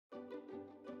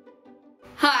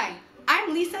Hi,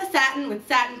 I'm Lisa Satin with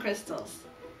Satin Crystals.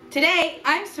 Today,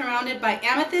 I'm surrounded by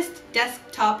Amethyst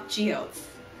desktop geodes.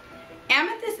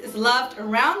 Amethyst is loved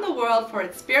around the world for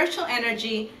its spiritual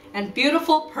energy and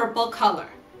beautiful purple color.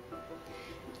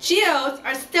 Geodes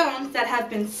are stones that have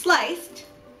been sliced,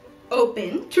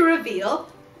 open to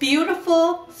reveal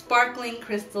beautiful, sparkling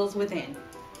crystals within.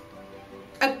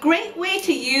 A great way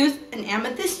to use an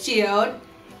amethyst geode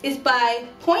is by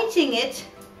pointing it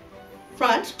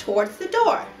front towards the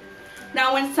door.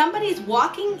 Now when somebody's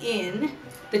walking in,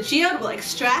 the geode will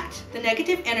extract the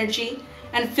negative energy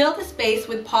and fill the space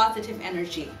with positive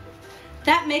energy.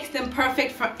 That makes them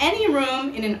perfect for any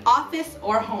room in an office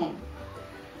or home.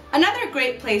 Another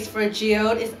great place for a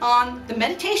geode is on the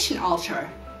meditation altar,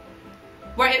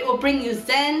 where it will bring you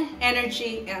Zen,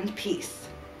 energy, and peace.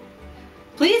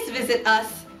 Please visit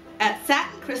us at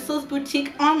Satin Crystals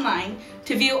Boutique online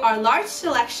to view our large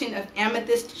selection of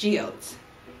amethyst geodes.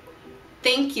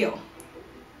 Thank you.